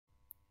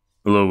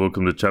Hello,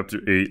 welcome to Chapter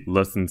 8,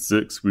 Lesson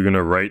 6. We're going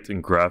to write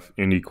and graph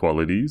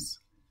inequalities.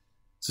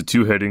 So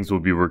two headings we'll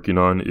be working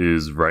on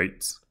is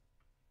write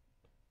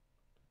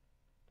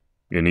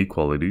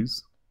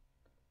inequalities.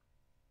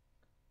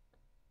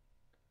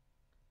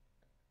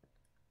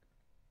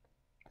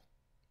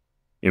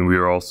 And we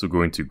are also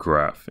going to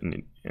graph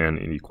an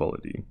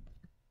inequality.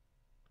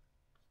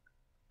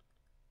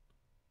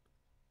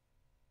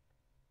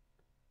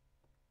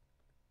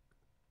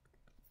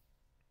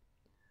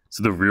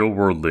 So the real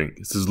world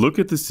link says, look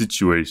at the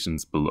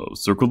situations below.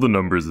 Circle the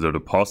numbers that are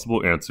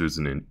possible answers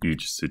in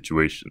each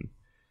situation.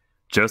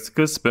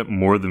 Jessica spent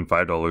more than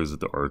 $5 at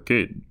the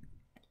arcade.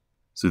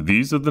 So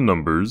these are the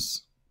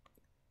numbers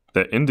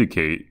that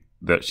indicate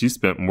that she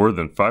spent more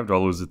than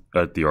 $5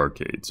 at the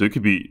arcade. So it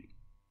could be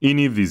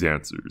any of these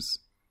answers.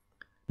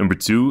 Number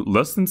 2,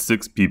 less than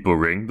 6 people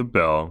rang the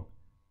bell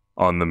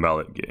on the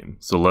mallet game.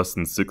 So less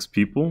than 6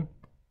 people.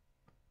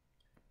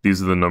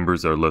 These are the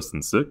numbers that are less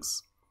than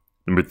 6.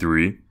 Number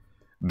 3,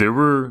 there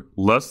were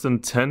less than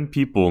 10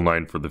 people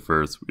lined for the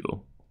Ferris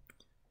wheel.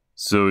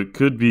 So it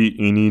could be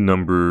any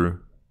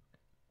number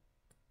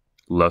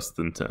less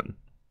than 10.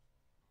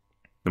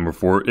 Number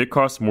 4, it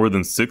costs more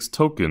than 6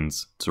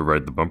 tokens to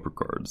ride the bumper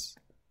cars.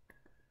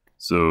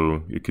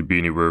 So it could be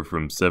anywhere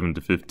from 7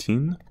 to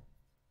 15.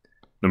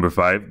 Number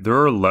 5,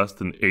 there are less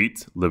than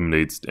 8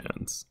 lemonade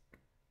stands.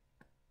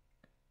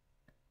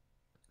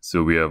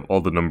 So we have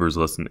all the numbers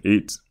less than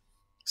 8.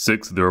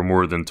 6, there are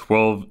more than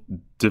 12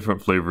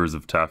 different flavors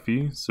of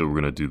taffy, so we're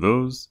going to do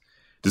those.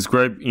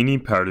 Describe any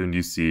pattern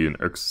you see in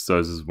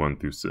exercises 1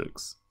 through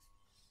 6.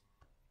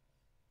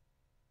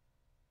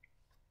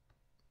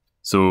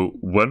 So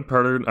one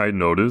pattern I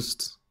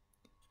noticed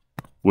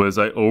was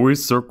I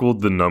always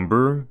circled the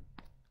number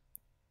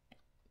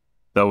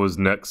that was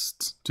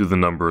next to the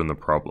number in the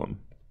problem.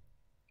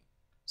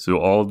 So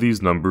all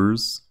these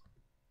numbers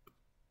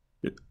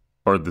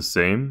are the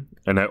same,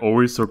 and I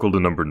always circled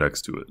a number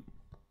next to it.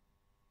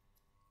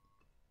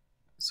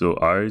 So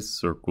I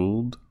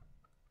circled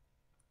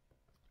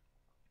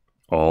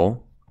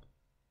all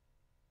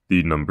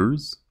the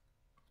numbers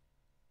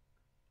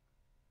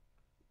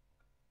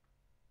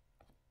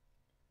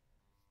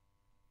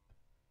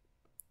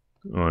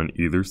on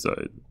either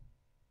side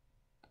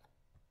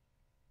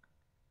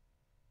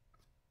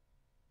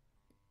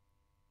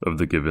of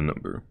the given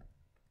number.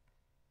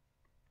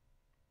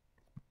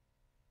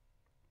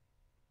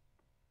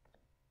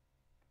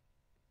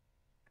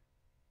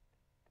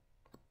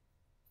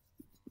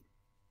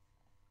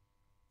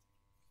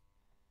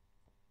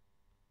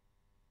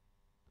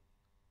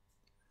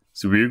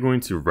 So we are going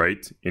to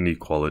write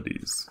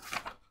inequalities.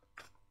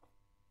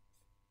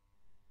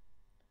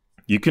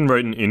 You can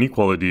write an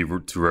inequality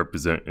to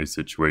represent a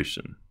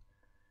situation.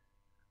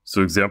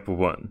 So example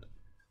 1,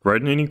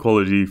 write an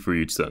inequality for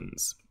each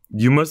sentence.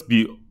 You must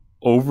be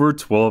over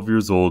 12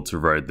 years old to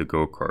ride the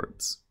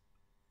go-karts.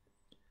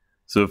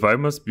 So if I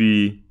must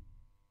be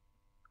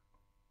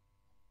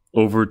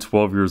over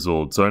 12 years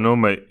old, so I know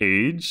my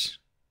age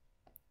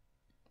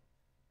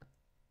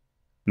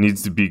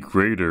needs to be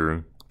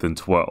greater than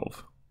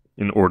 12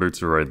 in order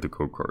to ride the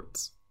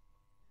go-karts.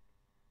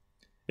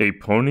 A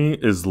pony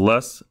is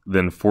less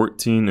than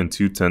 14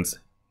 2/10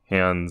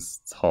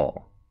 hands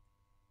tall.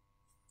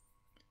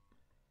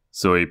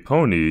 So a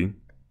pony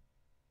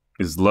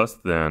is less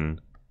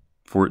than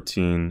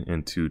 14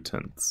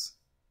 2/10.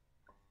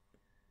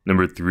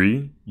 Number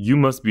 3, you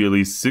must be at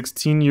least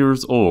 16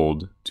 years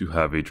old to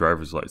have a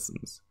driver's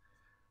license.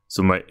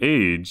 So my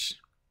age,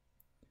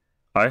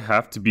 I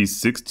have to be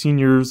 16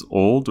 years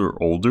old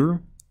or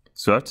older.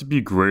 So I have to be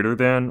greater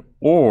than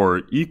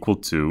or equal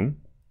to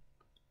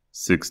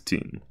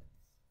 16.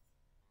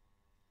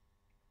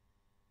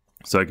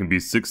 So I can be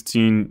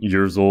 16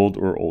 years old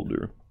or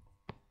older.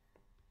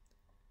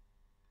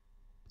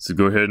 So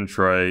go ahead and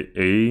try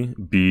A,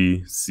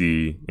 B,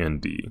 C,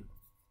 and D.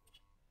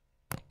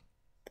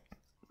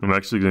 I'm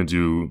actually going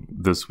to do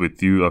this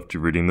with you after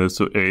reading this.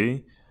 So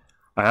A,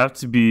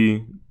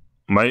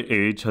 my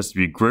age has to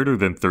be greater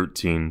than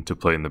 13 to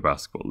play in the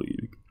basketball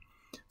league.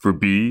 For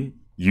B,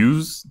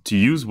 to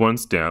use one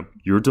stamp,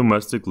 your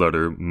domestic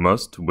letter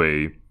must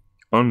weigh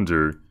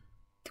under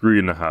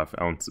 3.5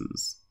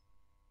 ounces.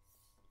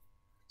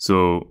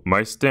 So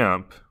my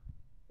stamp,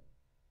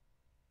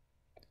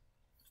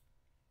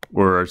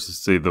 or I should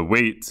say the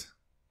weight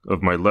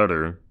of my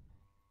letter,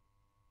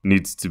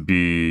 needs to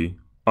be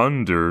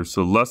under,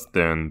 so less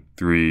than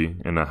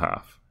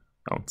 3.5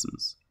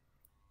 ounces.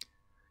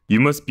 You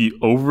must be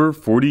over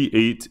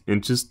 48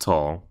 inches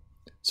tall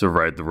to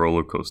ride the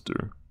roller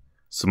coaster.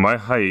 So my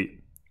height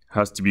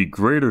has to be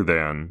greater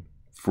than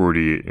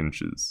 48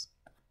 inches.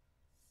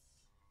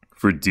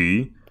 For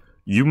D,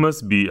 you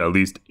must be at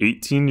least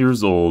 18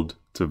 years old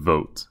to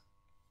vote.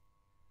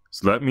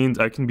 So that means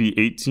I can be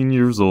 18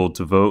 years old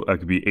to vote. I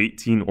could be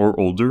 18 or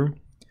older.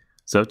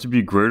 So I have to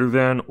be greater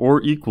than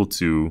or equal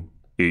to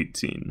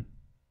 18.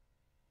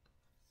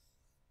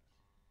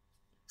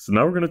 So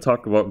now we're going to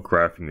talk about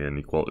graphing the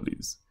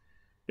inequalities.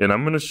 And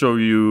I'm going to show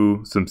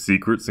you some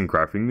secrets in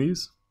graphing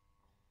these.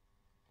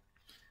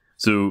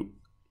 So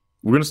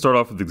we're going to start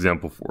off with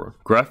example 4.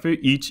 Graph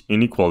each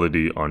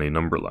inequality on a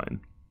number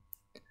line.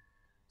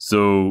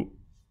 So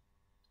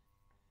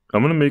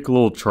I'm going to make a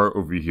little chart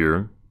over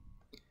here.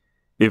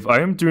 If I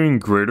am doing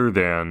greater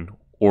than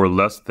or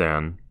less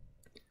than,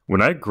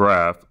 when I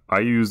graph, I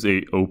use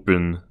a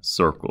open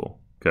circle,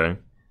 okay?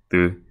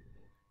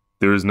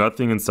 There is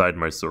nothing inside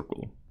my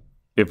circle.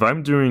 If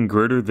I'm doing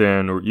greater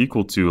than or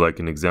equal to, like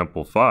in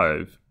example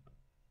 5,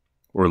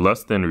 or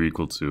less than or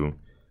equal to,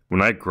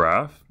 when I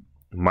graph,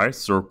 my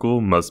circle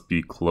must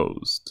be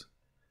closed.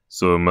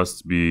 So it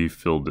must be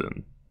filled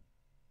in.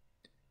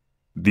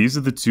 These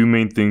are the two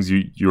main things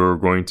you're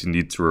going to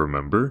need to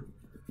remember.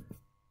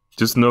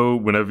 Just know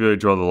whenever I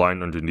draw the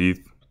line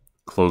underneath,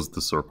 close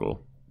the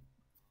circle.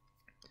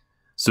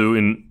 So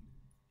in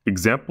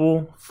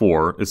example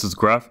 4, it says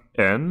graph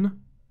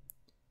n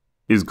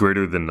is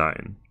greater than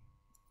 9.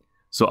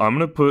 So I'm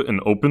going to put an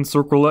open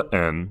circle at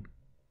n,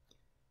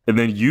 and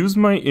then use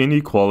my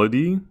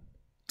inequality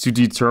to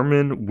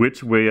determine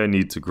which way I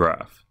need to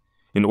graph.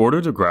 In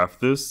order to graph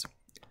this,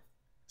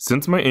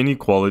 since my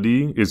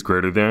inequality is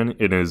greater than,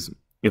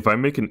 if I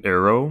make an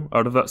arrow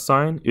out of that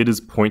sign, it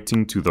is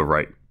pointing to the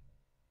right.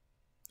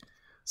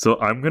 So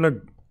I'm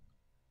going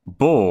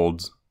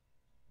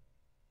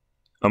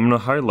to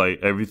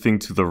highlight everything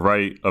to the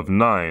right of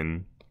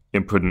 9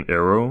 and put an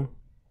arrow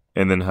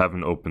and then have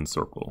an open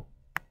circle.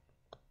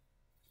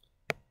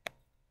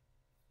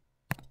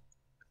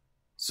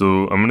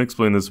 So I'm going to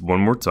explain this one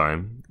more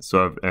time. So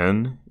I have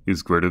n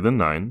is greater than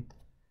 9.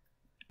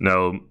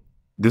 Now,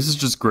 this is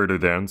just greater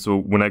than, so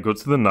when I go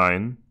to the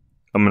 9,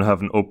 I'm going to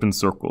have an open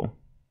circle.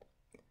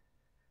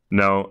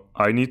 Now,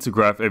 I need to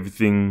graph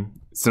everything,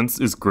 since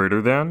it's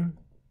greater than,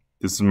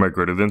 this is my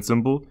greater than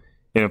symbol,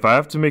 and if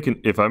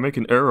I make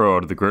an arrow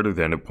out of the greater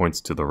than, it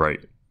points to the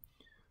right.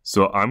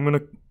 So I'm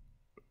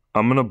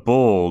gonna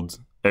bold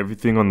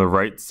everything on the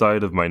right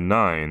side of my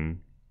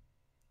 9,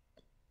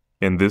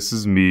 and this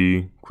is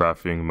me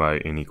graphing my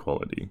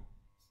inequality.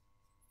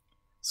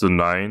 So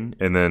 9,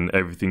 and then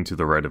everything to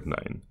the right of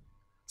 9.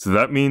 So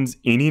that means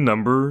any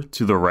number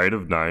to the right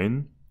of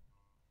 9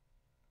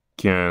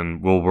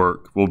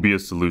 will be a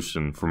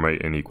solution for my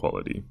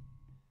inequality.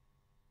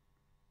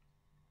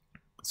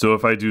 So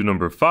if I do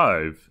number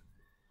 5,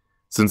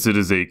 since it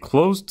is a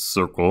closed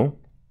circle,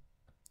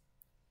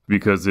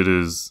 because it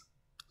is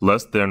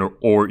less than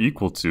or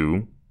equal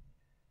to,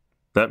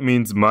 that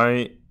means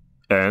my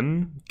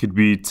n could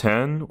be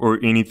 10 or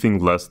anything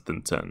less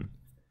than 10.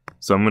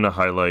 So I'm going to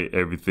highlight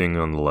everything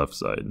on the left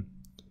side.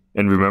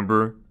 And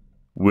remember,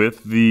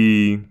 with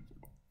the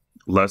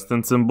less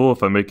than symbol,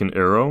 if I make an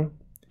arrow,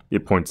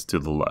 it points to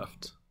the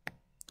left.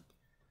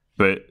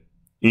 But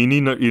any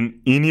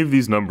of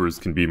these numbers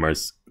can be my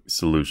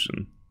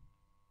solution.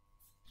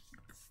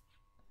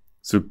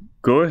 So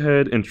go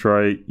ahead and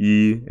try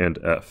E and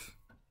F.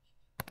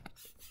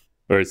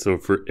 Alright, so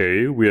for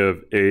A, we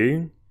have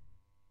A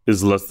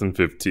is less than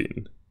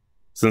 15.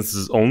 Since this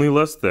is only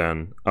less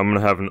than, I'm going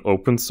to have an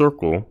open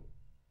circle.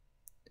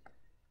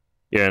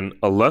 And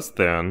a less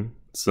than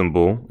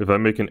symbol, if I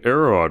make an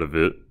arrow out of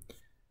it,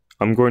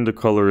 I'm going to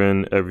color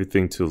in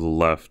everything to the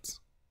left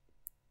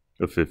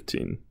of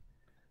 15.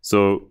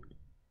 So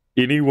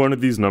any one of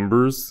these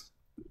numbers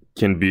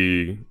can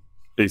be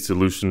a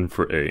solution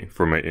for A,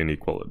 for my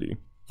inequality.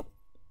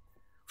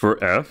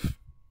 For F,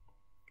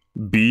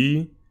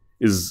 B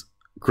is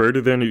greater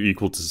than or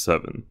equal to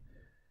 7.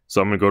 So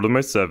I'm going to go to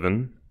my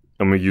 7,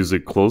 I'm going to use a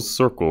closed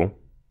circle,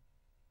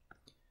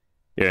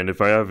 and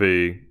if I have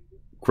a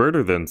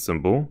greater than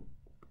symbol,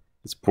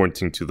 it's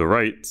pointing to the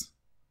right.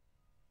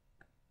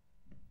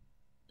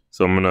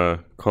 So I'm going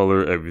to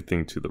color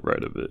everything to the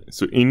right of it.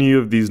 So any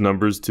of these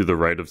numbers to the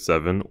right of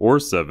 7 or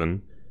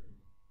 7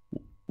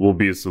 will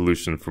be a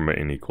solution for my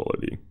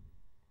inequality.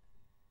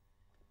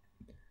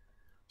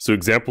 So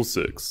example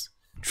 6.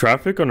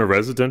 Traffic on a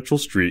residential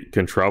street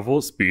can travel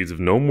at speeds of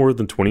no more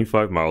than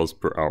 25 miles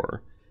per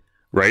hour.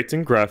 Write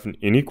and graph an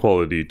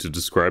inequality to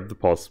describe the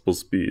possible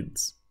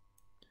speeds.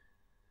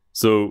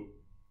 So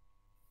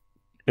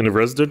in a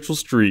residential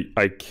street,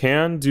 I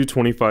can do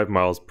 25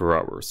 miles per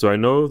hour. So I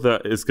know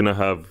that it's going to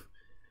have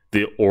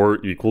the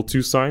or equal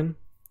to sign.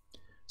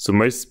 So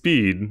my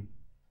speed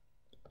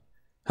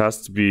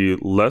has to be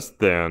less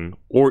than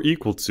or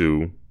equal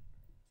to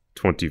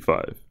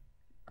 25.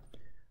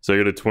 So I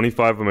get a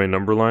 25 on my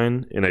number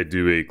line, and I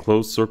do a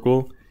closed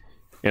circle,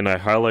 and I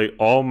highlight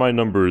all my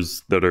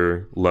numbers that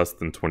are less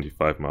than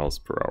 25 miles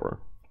per hour.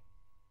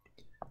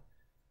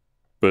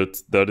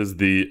 But that is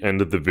the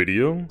end of the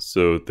video,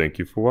 so thank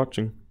you for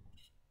watching.